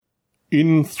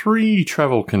In 3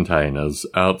 travel containers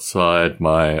outside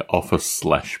my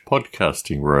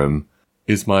office/podcasting room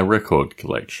is my record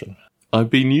collection. I've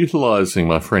been utilising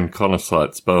my friend Connor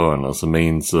Seitz Bowen as a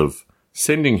means of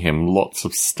sending him lots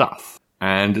of stuff.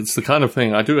 And it's the kind of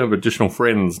thing, I do have additional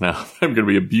friends now that I'm going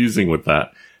to be abusing with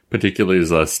that, particularly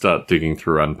as I start digging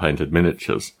through unpainted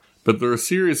miniatures. But there are a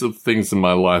series of things in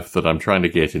my life that I'm trying to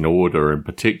get in order, in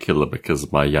particular because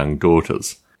of my young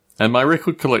daughters. And my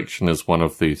record collection is one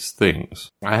of these things.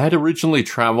 I had originally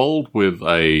travelled with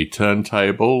a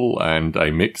turntable and a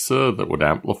mixer that would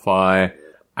amplify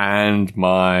and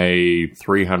my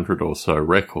 300 or so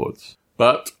records.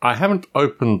 But I haven't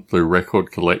opened the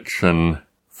record collection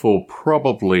for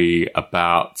probably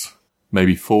about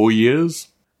maybe 4 years.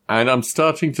 And I'm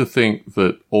starting to think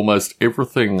that almost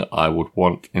everything I would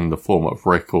want in the form of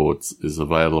records is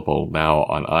available now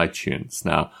on iTunes.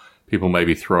 Now, people may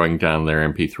be throwing down their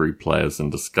MP3 players in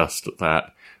disgust at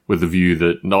that, with the view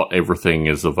that not everything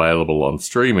is available on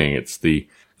streaming. It's the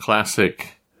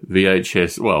classic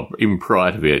VHS, well, even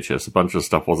prior to VHS, a bunch of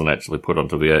stuff wasn't actually put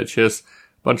onto VHS,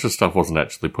 a bunch of stuff wasn't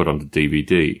actually put onto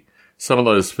DVD. Some of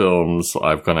those films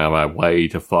I've gone out of my way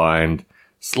to find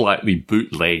slightly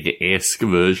bootleg-esque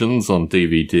versions on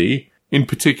DVD, in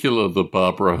particular the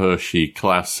Barbara Hershey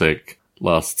classic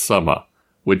Last Summer,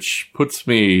 which puts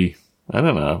me, I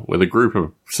don't know, with a group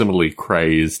of similarly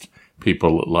crazed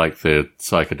people that like their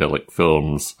psychedelic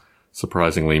films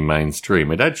surprisingly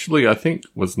mainstream. It actually, I think,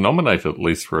 was nominated at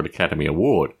least for an Academy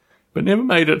Award, but never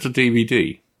made it to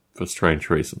DVD, for strange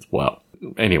reasons. Well,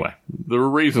 anyway, there are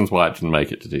reasons why it didn't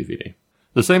make it to DVD.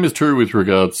 The same is true with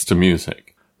regards to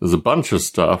music. There's a bunch of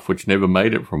stuff which never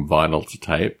made it from vinyl to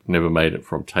tape, never made it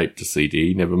from tape to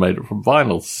CD, never made it from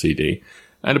vinyl to CD,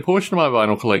 and a portion of my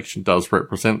vinyl collection does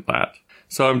represent that.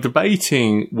 So I'm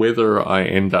debating whether I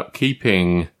end up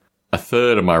keeping a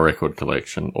third of my record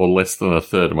collection or less than a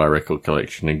third of my record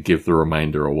collection and give the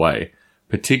remainder away,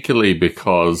 particularly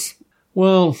because,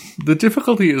 well, the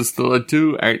difficulty is that I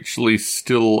do actually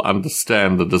still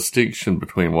understand the distinction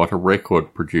between what a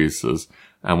record produces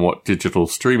and what digital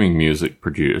streaming music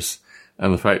produce,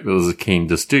 and the fact that there's a keen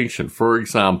distinction. For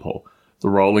example, the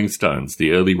Rolling Stones,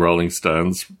 the early Rolling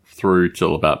Stones through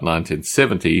till about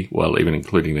 1970, well, even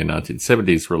including their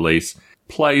 1970s release,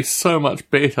 play so much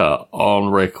better on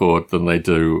record than they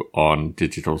do on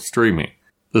digital streaming.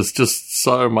 There's just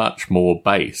so much more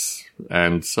bass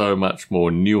and so much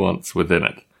more nuance within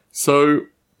it. So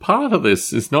part of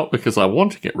this is not because I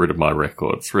want to get rid of my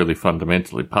records, really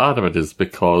fundamentally. Part of it is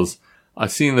because I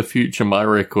see in the future my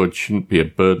records shouldn't be a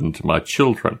burden to my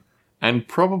children. And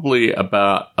probably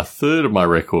about a third of my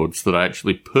records that I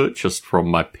actually purchased from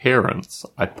my parents,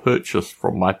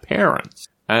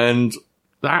 And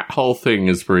that whole thing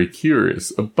is very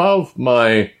curious. Above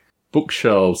my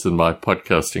bookshelves in my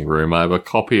podcasting room, I have a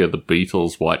copy of the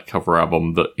Beatles' White Cover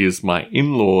album that is my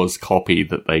in-laws' copy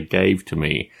that they gave to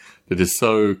me, that is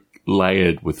so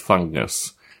layered with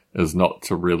fungus as not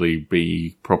to really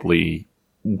be probably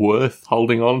worth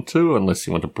holding on to unless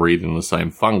you want to breathe in the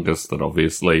same fungus that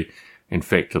obviously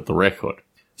infected the record.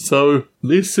 So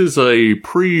this is a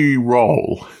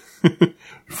pre-roll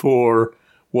for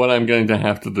what I'm going to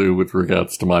have to do with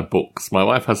regards to my books. My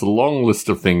wife has a long list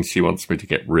of things she wants me to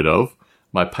get rid of.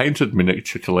 My painted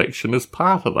miniature collection is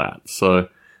part of that. So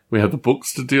we have the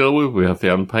books to deal with, we have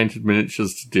the unpainted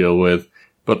miniatures to deal with,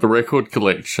 but the record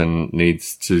collection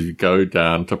needs to go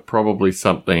down to probably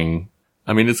something,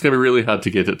 I mean, it's going to be really hard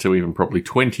to get it to even probably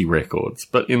 20 records,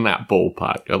 but in that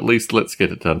ballpark, at least let's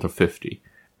get it down to 50.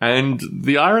 And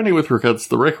the irony with regards to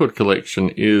the record collection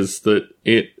is that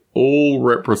it all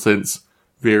represents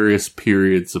various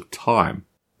periods of time.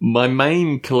 My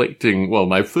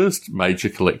first major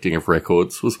collecting of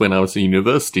records was when I was a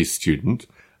university student,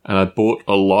 and I bought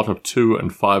a lot of $2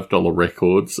 and $5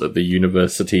 records at the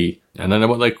university, and I know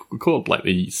what they called, like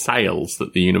the sales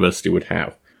that the university would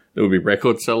have. There would be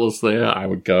record sellers there. I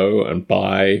would go and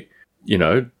buy,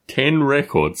 10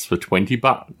 records for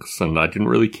 $20, and I didn't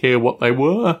really care what they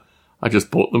were. I just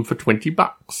bought them for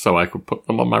 $20 so I could put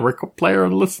them on my record player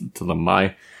and listen to them.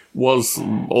 I was,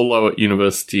 although at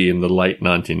university in the late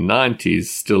 1990s,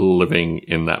 still living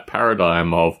in that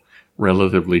paradigm of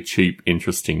relatively cheap,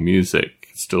 interesting music,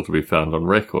 still to be found on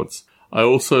records. I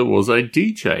also was a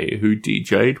DJ who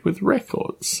DJ'd with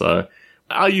records, so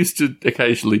I used to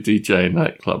occasionally DJ in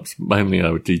nightclubs. Mainly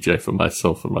I would DJ for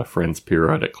myself and my friends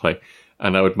periodically,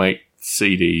 and I would make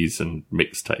CDs and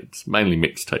mixtapes, mainly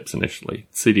mixtapes initially.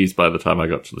 CDs by the time I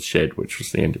got to the shed, which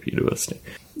was the end of university.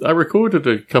 I recorded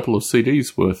a couple of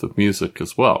CDs worth of music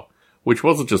as well. which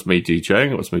wasn't just me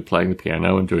DJing, it was me playing the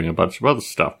piano and doing a bunch of other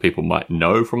stuff. People might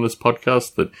know from this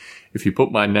podcast that if you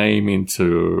put my name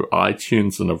into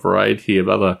iTunes and a variety of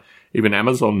other, even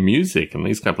Amazon Music and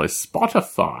these kind of places,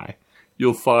 Spotify,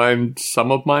 you'll find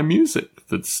some of my music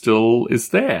that still is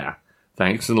there,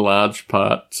 thanks in large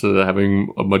part to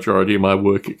having a majority of my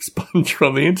work expunged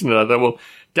from the internet. I thought, well,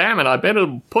 damn it, I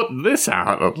better put this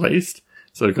out at least.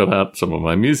 So I got out some of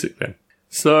my music then.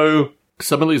 So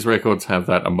some of these records have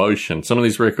that emotion. Some of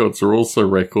these records are also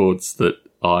records that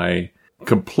I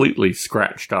completely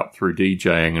scratched up through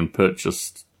DJing and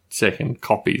purchased second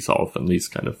copies of and these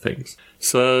kind of things.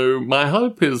 So my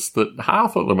hope is that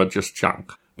half of them are just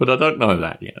junk, but I don't know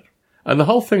that yet. And the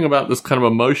whole thing about this kind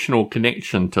of emotional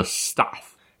connection to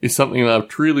stuff is something that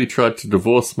I've really tried to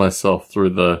divorce myself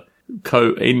through the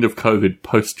end of COVID,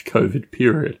 post-COVID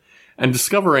period. And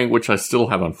discovering, which I still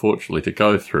have unfortunately to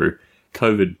go through,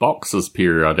 COVID boxes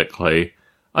periodically,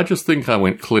 I just think I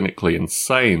went clinically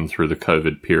insane through the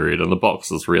COVID period, and the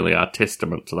boxes really are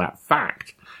testament to that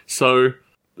fact. So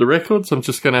the records I'm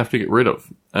just going to have to get rid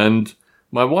of. And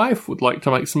my wife would like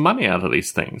to make some money out of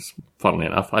these things. Funnily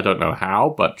enough, I don't know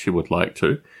how, but she would like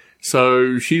to.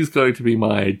 So she's going to be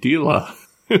my dealer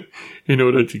in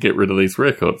order to get rid of these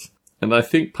records. And I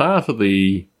think part of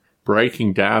the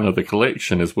breaking down of the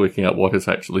collection is working out what is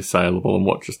actually saleable and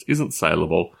what just isn't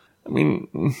saleable. I mean,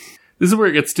 this is where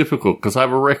it gets difficult because I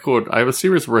have a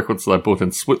series of records that I bought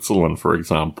in Switzerland, for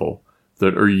example,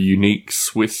 that are unique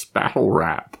Swiss battle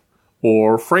rap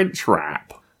or French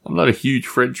rap. I'm not a huge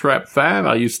French rap fan.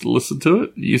 I used to listen to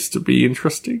it. It used to be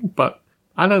interesting, but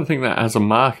I don't think that has a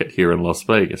market here in Las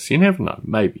Vegas. You never know,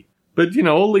 maybe. But,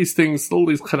 all these things, all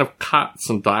these kind of cuts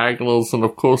and diagonals, and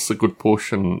of course a good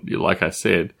portion, like I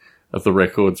said, of the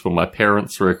records were my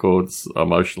parents' records,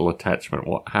 emotional attachment,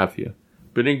 what have you.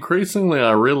 But increasingly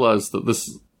I realized that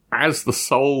this, as the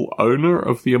sole owner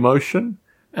of the emotion,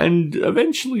 and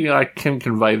eventually I can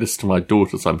convey this to my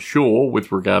daughters, I'm sure,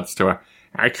 with regards to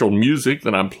actual music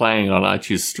that I'm playing on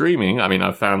iTunes streaming. I mean,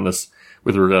 I found this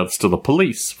with regards to the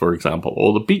Police, for example,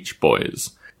 or the Beach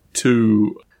Boys,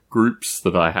 two groups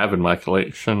that I have in my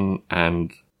collection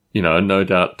and, no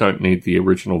doubt don't need the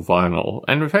original vinyl.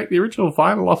 And in fact, the original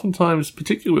vinyl oftentimes,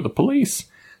 particularly with the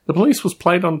Police was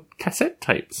played on cassette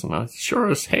tapes, and I sure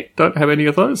as heck don't have any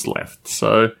of those left.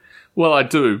 So, well, I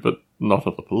do, but not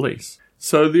of the Police.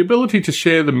 So the ability to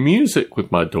share the music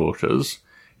with my daughters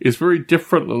is very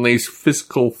different than these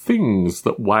physical things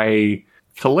that weigh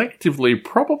collectively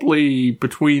probably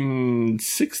between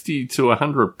 60 to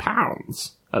 100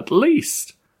 pounds, at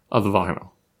least, of the vinyl.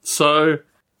 So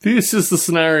this is the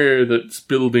scenario that's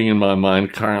building in my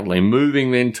mind currently,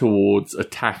 moving then towards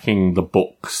attacking the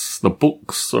books. The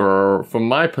books are, from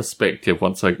my perspective,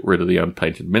 once I get rid of the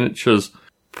unpainted miniatures,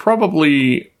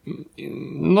 probably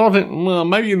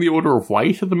maybe in the order of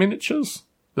weight of the miniatures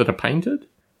that are painted,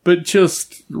 but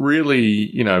just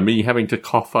really, me having to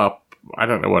cough up, I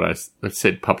don't know what I've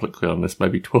said publicly on this,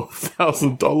 maybe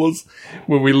 $12,000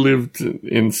 when we lived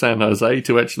in San Jose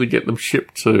to actually get them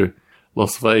shipped to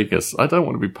Las Vegas. I don't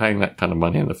want to be paying that kind of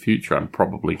money in the future. I'm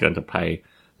probably going to pay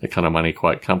the kind of money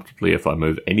quite comfortably if I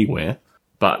move anywhere,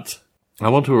 but I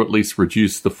want to at least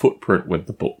reduce the footprint with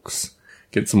the books,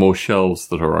 get some more shelves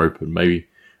that are open, maybe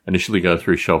initially go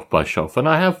through shelf by shelf. And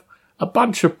I have a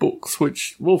bunch of books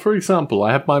which, well, for example,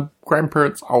 I have my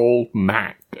grandparents' old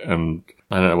Mac and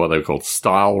I don't know what they're called,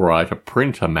 style writer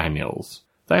printer manuals.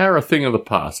 They are a thing of the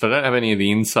past. I don't have any of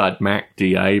the Inside Mac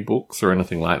DA books or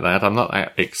anything like that. I'm not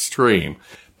that extreme.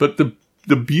 But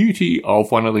the beauty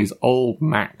of one of these old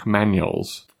Mac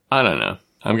manuals, I don't know.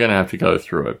 I'm going to have to go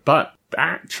through it. But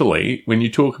actually, when you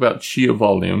talk about sheer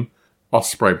volume,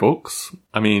 Osprey books,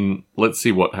 I mean, let's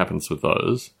see what happens with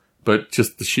those. But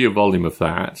just the sheer volume of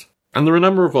that. And there are a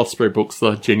number of Osprey books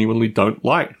that I genuinely don't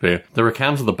like. Their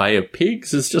account of the Bay of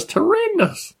Pigs is just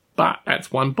horrendous. But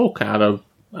that's one book out of,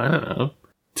 I don't know,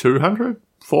 200,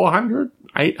 400,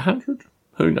 800?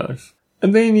 Who knows?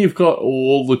 And then you've got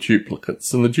all the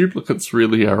duplicates, and the duplicates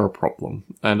really are a problem.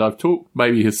 And I've talked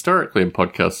maybe historically in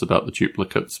podcasts about the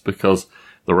duplicates because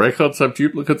the records have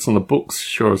duplicates and the books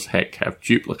sure as heck have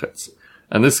duplicates.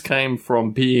 And this came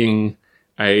from being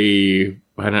I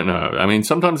don't know. I mean,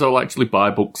 sometimes I'll actually buy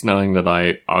books knowing that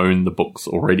I own the books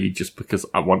already just because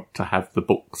I want to have the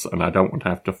books and I don't want to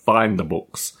have to find the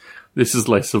books. This is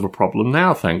less of a problem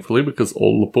now, thankfully, because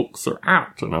all the books are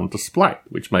out and on display,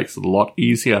 which makes it a lot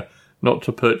easier not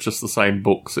to purchase the same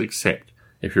books, except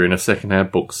if you're in a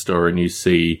secondhand bookstore and you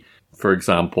see, for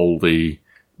example, the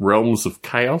Realms of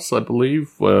Chaos, I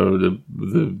believe,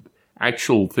 the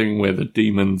actual thing where the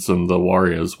demons and the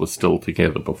warriors were still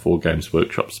together before Games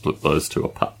Workshop split those two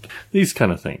apart. These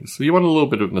kind of things. So you want a little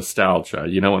bit of nostalgia.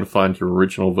 You don't want to find your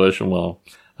original version. Well,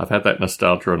 I've had that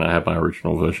nostalgia and I have my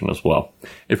original version as well.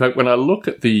 In fact, when I look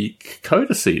at the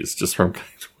codices just from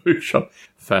Games Workshop,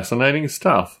 fascinating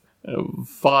stuff.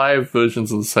 5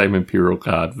 versions of the same Imperial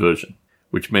Guard version,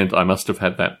 which meant I must have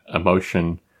had that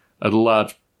emotion a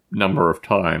large number of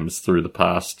times through the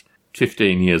past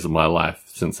 15 years of my life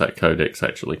since that codex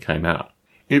actually came out.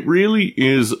 It really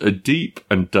is a deep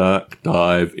and dark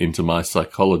dive into my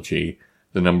psychology,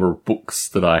 the number of books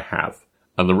that I have.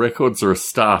 And the records are a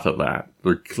start of that.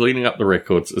 Cleaning up the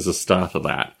records is a start of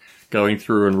that. Going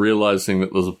through and realizing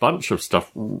that there's a bunch of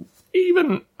stuff,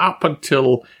 even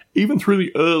through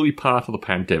the early part of the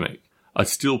pandemic, I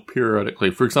still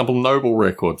periodically, for example, Noble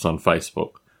Records on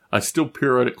Facebook, I still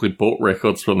periodically bought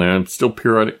records from there and still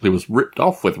periodically was ripped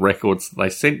off with records that they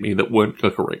sent me that weren't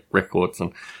the correct records,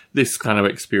 and this kind of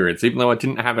experience, even though I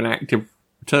didn't have an active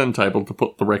turntable to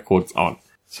put the records on.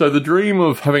 So the dream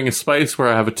of having a space where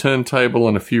I have a turntable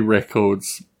and a few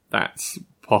records, that's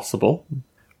possible.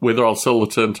 Whether I'll sell the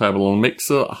turntable and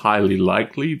mixer, highly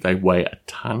likely. They weigh a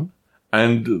ton.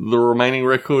 And the remaining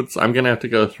records, I'm going to have to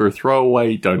go through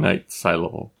throwaway, donate,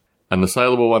 saleable. And the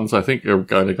saleable ones, I think, are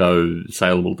going to go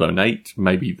saleable, donate,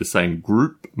 maybe the same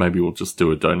group. Maybe we'll just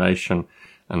do a donation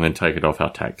and then take it off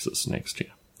our taxes next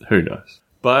year. Who knows?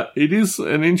 But it is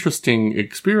an interesting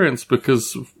experience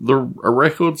because there are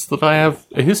records that I have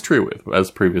a history with, as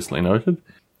previously noted.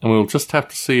 And we'll just have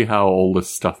to see how all this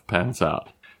stuff pans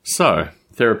out. So,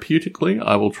 therapeutically,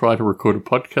 I will try to record a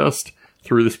podcast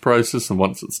through this process, and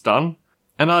once it's done,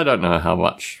 and I don't know how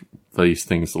much these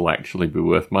things will actually be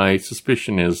worth. My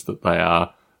suspicion is that they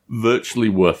are virtually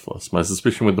worthless. My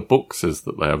suspicion with the books is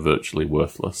that they are virtually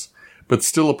worthless, but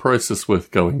still a process worth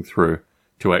going through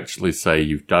to actually say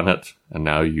you've done it, and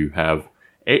now you have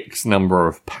X number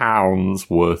of pounds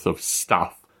worth of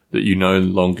stuff that you no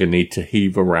longer need to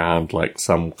heave around like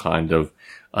some kind of,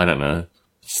 I don't know,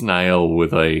 snail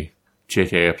with a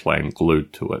jet airplane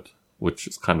glued to it, which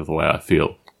is kind of the way I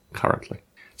feel currently.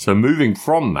 So moving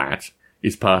from that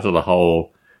is part of the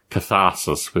whole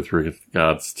catharsis with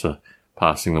regards to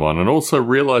passing them on, and also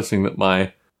realizing that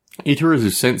my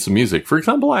iterative sense of music, for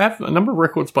example, I have a number of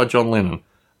records by John Lennon.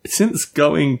 Since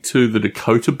going to the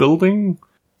Dakota building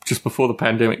just before the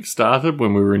pandemic started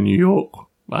when we were in New York,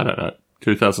 I don't know,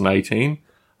 2018,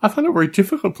 I find it very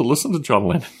difficult to listen to John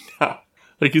Lennon now.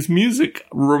 Like, his music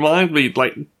reminded me,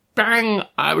 like, bang,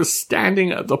 I was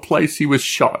standing at the place he was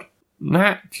shot. And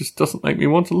that just doesn't make me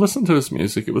want to listen to his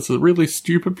music. It was a really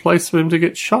stupid place for him to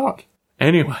get shot.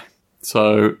 Anyway,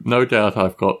 so no doubt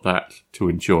I've got that to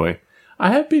enjoy. I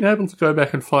have been able to go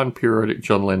back and find periodic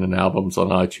John Lennon albums on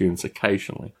iTunes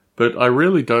occasionally, but I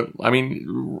really don't. I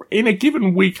mean, in a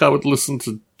given week I would listen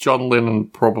to John Lennon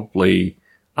probably,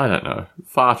 I don't know,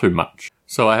 far too much.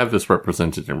 So I have this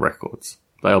represented in records.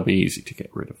 They'll be easy to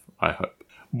get rid of, I hope.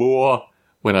 More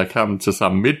when I come to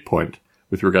some midpoint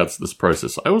with regards to this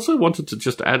process. I also wanted to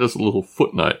just add as a little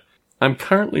footnote. I'm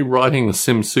currently writing the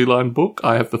Sim Sea-Line book.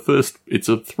 I have it's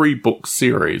a 3-book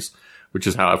series, which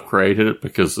is how I've created it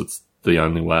because it's the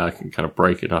only way I can kind of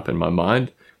break it up in my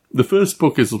mind. The first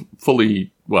book has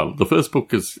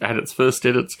had its first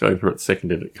edits, going through its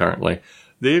second edit currently.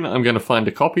 Then I'm going to find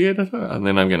a copy editor, and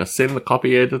then I'm going to send the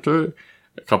copy editor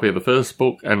a copy of the first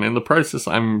book, and in the process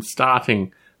I'm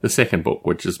starting the second book,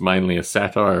 which is mainly a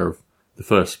satire of the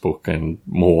first book and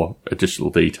more additional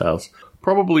details.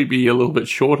 Probably be a little bit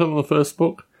shorter than the first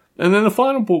book. And then the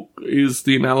final book is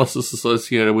the analysis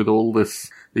associated with all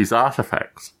these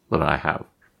artifacts that I have,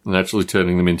 and actually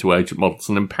turning them into agent models.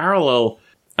 And in parallel,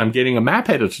 I'm getting a map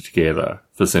editor together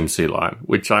for Sim Sea-Line,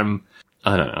 which I'm,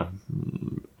 I don't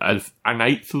know, an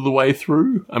eighth of the way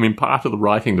through. I mean, part of the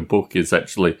writing the book is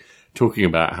actually talking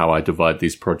about how I divide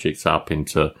these projects up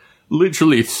into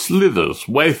literally slithers,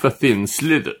 wafer-thin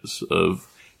slithers of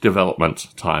development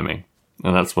timing.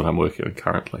 And that's what I'm working on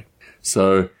currently.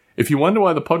 So if you wonder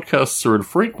why the podcasts are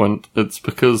infrequent, it's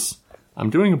because I'm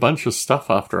doing a bunch of stuff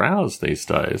after hours these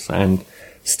days and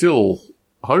still,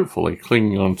 hopefully,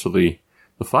 clinging on to the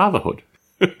fatherhood.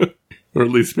 Or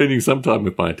at least spending some time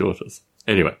with my daughters.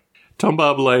 Anyway, Tom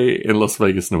Barbalet in Las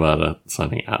Vegas, Nevada,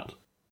 signing out.